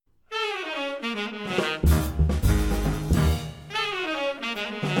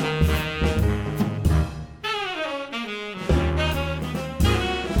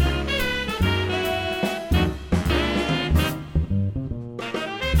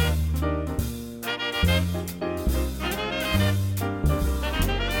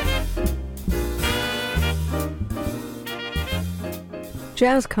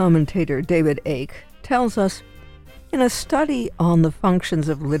Jazz commentator David Icke tells us, in a study on the functions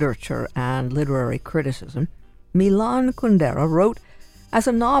of literature and literary criticism, Milan Kundera wrote, "As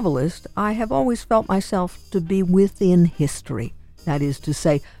a novelist, I have always felt myself to be within history, that is to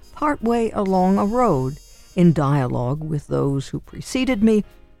say, partway along a road, in dialogue with those who preceded me,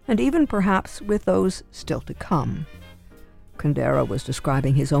 and even perhaps with those still to come." Kundera was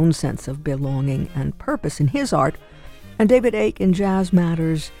describing his own sense of belonging and purpose in his art, and David Icke in Jazz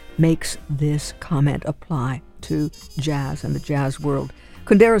Matters makes this comment apply to jazz and the jazz world.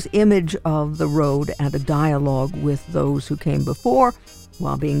 Kundera's image of the road and a dialogue with those who came before,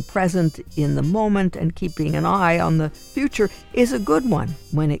 while being present in the moment and keeping an eye on the future, is a good one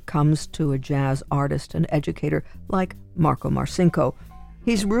when it comes to a jazz artist and educator like Marko Marcinko.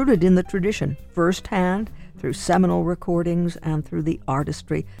 He's rooted in the tradition firsthand, through seminal recordings and through the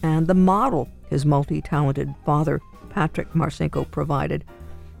artistry and the model his multi-talented father, Patrick Marcinko, provided.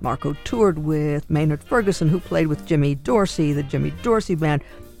 Marko toured with Maynard Ferguson, who played with Jimmy Dorsey, the Jimmy Dorsey Band,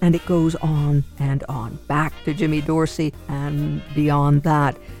 and it goes on and on, back to Jimmy Dorsey and beyond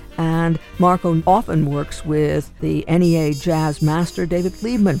that. And Marko often works with the NEA jazz master David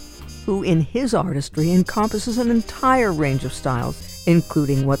Liebman, who in his artistry encompasses an entire range of styles,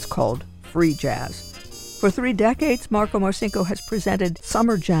 including what's called free jazz. For 3 decades, Marko Marcinko has presented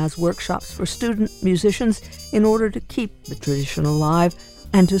summer jazz workshops for student musicians in order to keep the tradition alive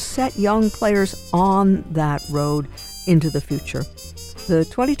and to set young players on that road into the future. The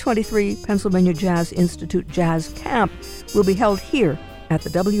 2023 Pennsylvania Jazz Institute Jazz Camp will be held here at the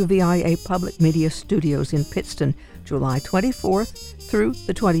WVIA Public Media Studios in Pittston, July 24th through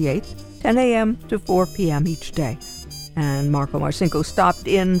the 28th, 10 a.m. to 4 p.m. each day. And Marko Marcinko stopped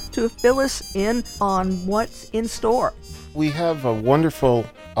in to fill us in on what's in store. We have a wonderful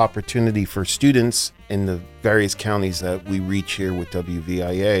opportunity for students in the various counties that we reach here with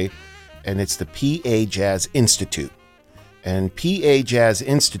WVIA, and it's the PA Jazz Institute. And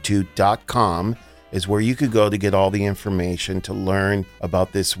pajazzinstitute.com is where you could go to get all the information to learn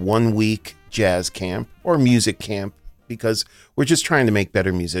about this 1-week jazz camp or music camp, because we're just trying to make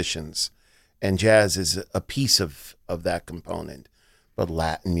better musicians. And jazz is a piece of that component. But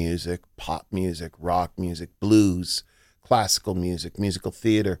Latin music, pop music, rock music, blues, classical music, musical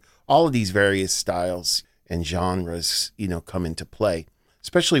theater, all of these various styles and genres, come into play,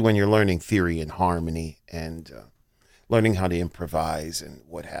 especially when you're learning theory and harmony and learning how to improvise and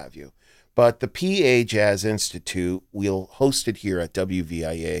what have you. But the PA Jazz Institute, we'll host it here at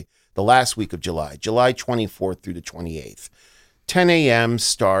WVIA the last week of July 24th through the 28th. 10 a.m.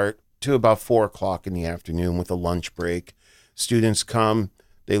 start to about 4 o'clock in the afternoon with a lunch break. Students come,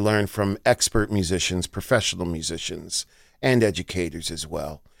 they learn from expert musicians, professional musicians, and educators as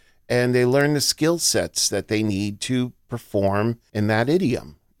well. And they learn the skill sets that they need to perform in that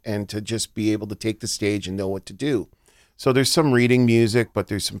idiom and to just be able to take the stage and know what to do. So there's some reading music, but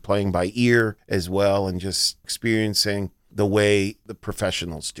there's some playing by ear as well, and just experiencing the way the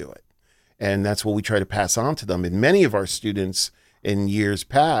professionals do it. And that's what we try to pass on to them. And many of our students in years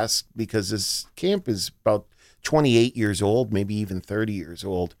past, because this camp is about 28 years old, maybe even 30 years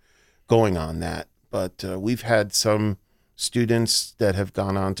old, going on that. But we've had some students that have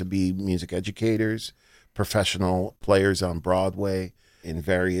gone on to be music educators, professional players on Broadway in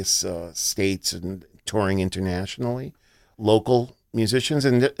various states and touring internationally, local musicians,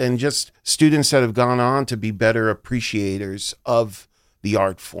 and just students that have gone on to be better appreciators of the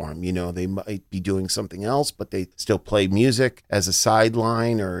art form. They might be doing something else, but they still play music as a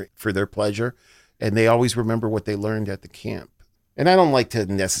sideline or for their pleasure. And they always remember what they learned at the camp. And I don't like to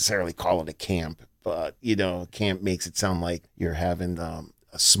necessarily call it a camp, but, camp makes it sound like you're having a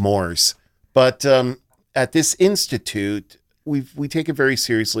s'mores. But at this institute, we take it very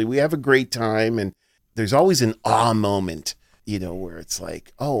seriously. We have a great time, and there's always an awe moment, where it's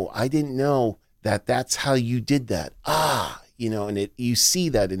like, oh, I didn't know that that's how you did that. And you see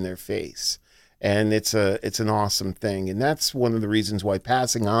that in their face. And it's an awesome thing. And that's one of the reasons why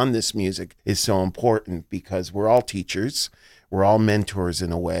passing on this music is so important, because we're all teachers. We're all mentors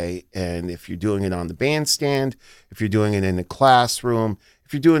in a way. And if you're doing it on the bandstand, if you're doing it in the classroom,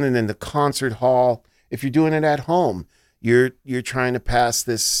 if you're doing it in the concert hall, if you're doing it at home, you're trying to pass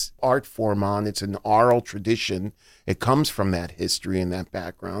this art form on. It's an oral tradition. It comes from that history and that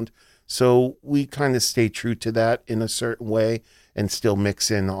background. So we kind of stay true to that in a certain way and still mix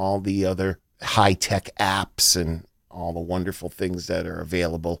in all the other high-tech apps and all the wonderful things that are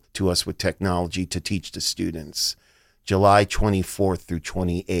available to us with technology to teach the students. July 24th through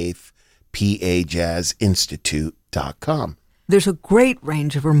 28th, pajazzinstitute.com. There's a great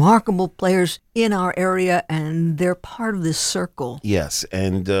range of remarkable players in our area, and they're part of this circle. Yes,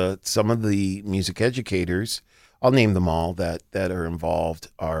 and some of the music educators, I'll name them all that are involved.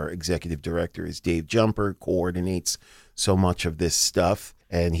 Our executive director is Dave Jumper, coordinates so much of this stuff,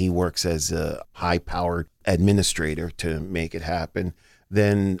 and he works as a high-powered administrator to make it happen.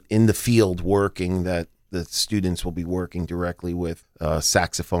 Then in the field working, that the students will be working directly with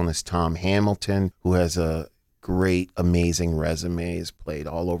saxophonist Tom Hamilton, who has a great, amazing resume, has played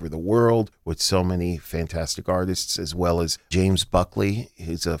all over the world with so many fantastic artists, as well as James Buckley,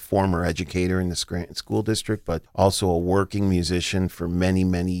 who's a former educator in the Scranton School District, but also a working musician for many,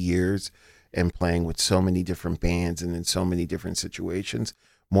 many years and playing with so many different bands and in so many different situations.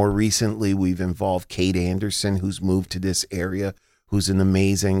 More recently, we've involved Kate Anderson, who's moved to this area, who's an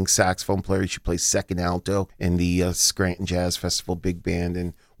amazing saxophone player. She plays second alto in the Scranton Jazz Festival Big Band,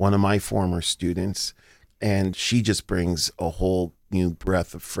 and one of my former students. And she just brings a whole new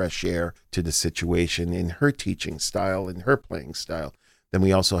breath of fresh air to the situation in her teaching style and her playing style. Then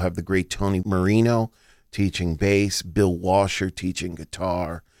we also have the great Tony Marino teaching bass, Bill Washer teaching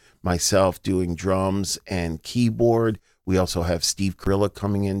guitar, myself doing drums and keyboard. We also have Steve Krilla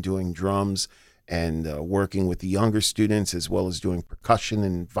coming in doing drums and working with the younger students, as well as doing percussion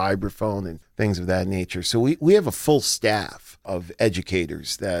and vibraphone and things of that nature. So we have a full staff of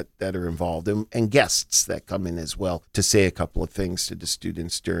educators that are involved and guests that come in as well to say a couple of things to the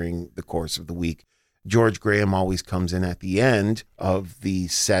students during the course of the week. George Graham always comes in at the end of the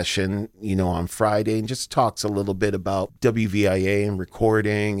session, on Friday, and just talks a little bit about WVIA and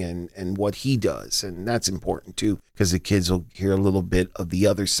recording and what he does. And that's important too, because the kids will hear a little bit of the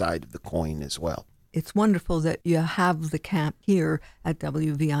other side of the coin as well. It's wonderful that you have the camp here at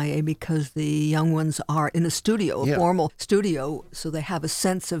WVIA because the young ones are in a studio, a formal studio, so they have a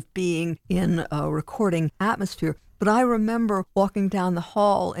sense of being in a recording atmosphere. But I remember walking down the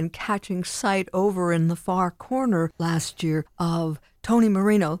hall and catching sight over in the far corner last year of Tony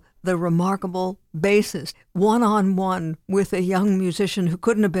Marino, the remarkable bassist, one-on-one with a young musician who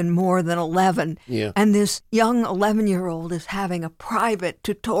couldn't have been more than 11. Yeah. And this young 11-year-old is having a private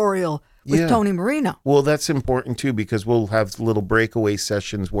tutorial with Tony Marino. Well, that's important too, because we'll have little breakaway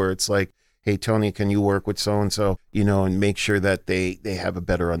sessions where it's like, hey, Tony, can you work with so-and-so, and make sure that they have a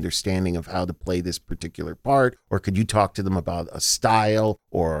better understanding of how to play this particular part? Or could you talk to them about a style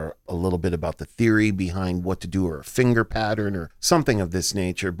or a little bit about the theory behind what to do, or a finger pattern or something of this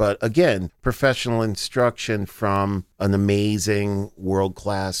nature? But again, professional instruction from an amazing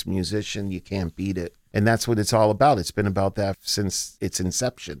world-class musician, you can't beat it. And that's what it's all about. It's been about that since its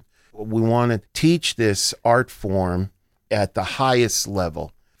inception. We want to teach this art form at the highest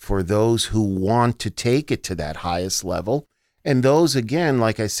level for those who want to take it to that highest level. And those, again,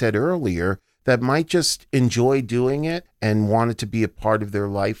 like I said earlier, that might just enjoy doing it and want it to be a part of their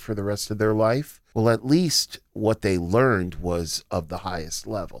life for the rest of their life. Well, at least what they learned was of the highest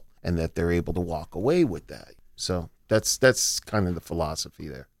level and that they're able to walk away with that. So that's kind of the philosophy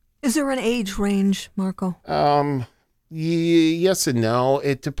there. Is there an age range, Marko? Yes and no.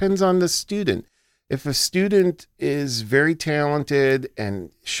 It depends on the student. If a student is very talented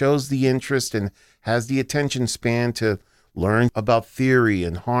and shows the interest and has the attention span to learn about theory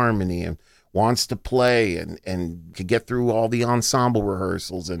and harmony and wants to play and can get through all the ensemble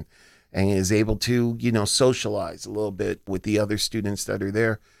rehearsals and is able to, socialize a little bit with the other students that are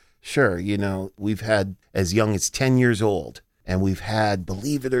there, sure, we've had as young as 10 years old, and we've had,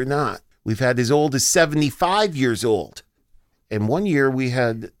 believe it or not, we've had as old as 75 years old. And one year we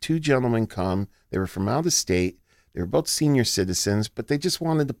had two gentlemen come. They were from out of state. They were both senior citizens, but they just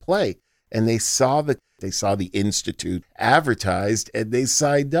wanted to play. And they saw the institute advertised, and they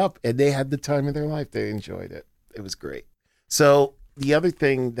signed up, and they had the time of their life. They enjoyed it. It was great. So the other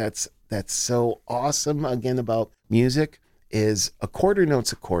thing that's so awesome again about music is a quarter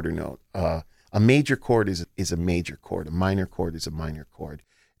note's a quarter note. A major chord is a major chord. A minor chord is a minor chord.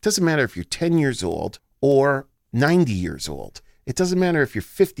 It doesn't matter if you're 10 years old or 90 years old. It doesn't matter if you're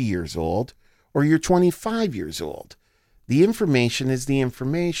 50 years old or you're 25 years old. The information is the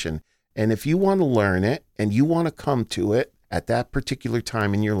information. And if you want to learn it and you want to come to it at that particular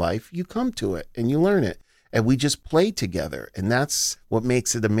time in your life, you come to it and you learn it. And we just play together. And that's what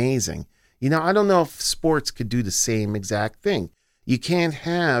makes it amazing. I don't know if sports could do the same exact thing. You can't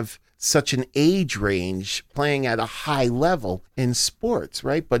have such an age range playing at a high level in sports,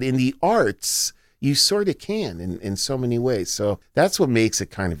 right? But in the arts, you sort of can in so many ways. So that's what makes it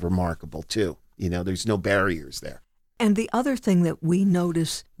kind of remarkable too. There's no barriers there. And the other thing that we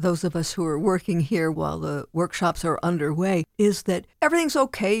notice, those of us who are working here while the workshops are underway, is that everything's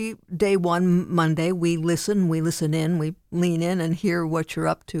okay day one, Monday. We listen in, we lean in and hear what you're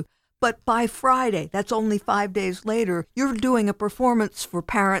up to. But by Friday, that's only 5 days later, you're doing a performance for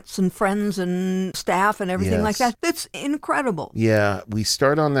parents and friends and staff and everything like that. That's incredible. Yeah, we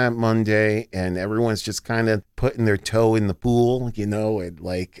start on that Monday and everyone's just kind of putting their toe in the pool, and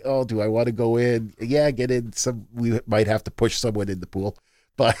like, oh, do I want to go in? Yeah, get in. We might have to push someone in the pool,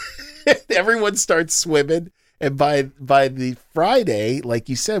 but everyone starts swimming. And by the Friday, like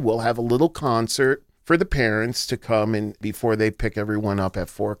you said, we'll have a little concert for the parents to come in before they pick everyone up at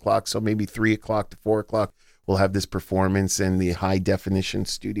 4:00. So maybe 3:00 to 4:00, we'll have this performance in the high definition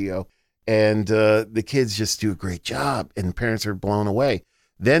studio. And the kids just do a great job and the parents are blown away.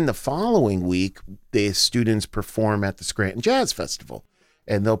 Then the following week, the students perform at the Scranton Jazz Festival,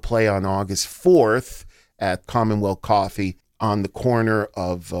 and they'll play on August 4th at Commonwealth Coffee on the corner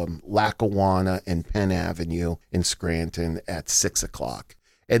of Lackawanna and Penn Avenue in Scranton at 6:00.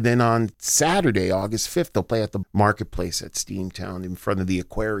 And then on Saturday, August 5th, they'll play at the Marketplace at Steamtown in front of the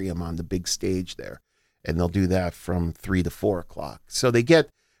aquarium on the big stage there. And they'll do that from 3 to 4:00. So they get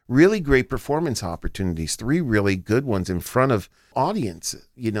really great performance opportunities, 3 really good ones in front of audiences,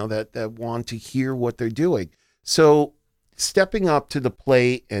 that want to hear what they're doing. So stepping up to the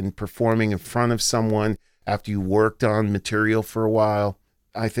plate and performing in front of someone after you worked on material for a while,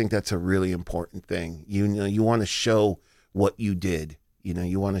 I think that's a really important thing. You want to show what you did.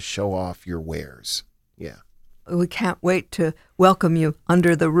 You want to show off your wares. Yeah. We can't wait to welcome you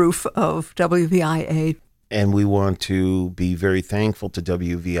under the roof of WVIA. And we want to be very thankful to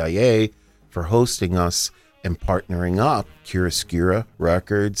WVIA for hosting us and partnering up Chiaroscura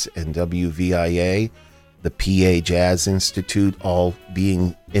Records and WVIA, the PA Jazz Institute, all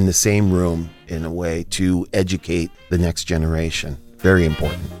being in the same room in a way to educate the next generation. Very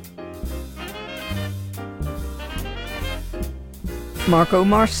important. Marko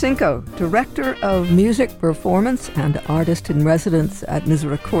Marcinko, Director of Music Performance and Artist in Residence at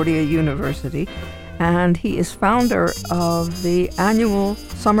Misericordia University, and he is founder of the annual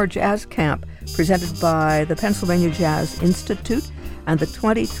Summer Jazz Camp presented by the Pennsylvania Jazz Institute, and the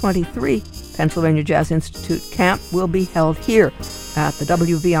 2023 Pennsylvania Jazz Institute Camp will be held here at the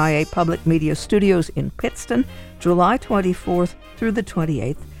WVIA Public Media Studios in Pittston, July 24th through the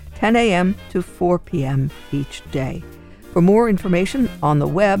 28th, 10 a.m. to 4 p.m. each day. For more information on the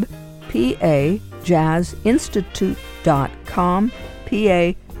web, pajazzinstitute.com,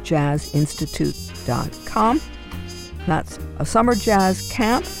 pajazzinstitute.com. That's a summer jazz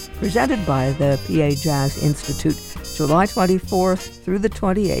camp presented by the PA Jazz Institute, July 24th through the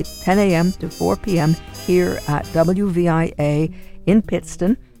 28th, 10 a.m. to 4 p.m. here at WVIA in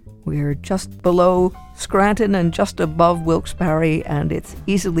Pittston. We're just below Scranton and just above Wilkes-Barre, and it's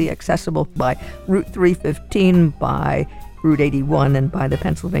easily accessible by Route 315, by Route 81, and by the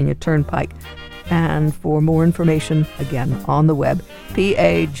Pennsylvania Turnpike. And for more information, again, on the web,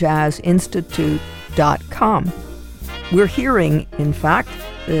 pajazzinstitute.com. We're hearing, in fact,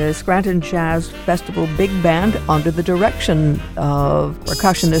 the Scranton Jazz Festival Big Band under the direction of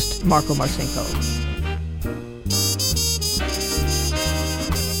percussionist Marko Marcinko.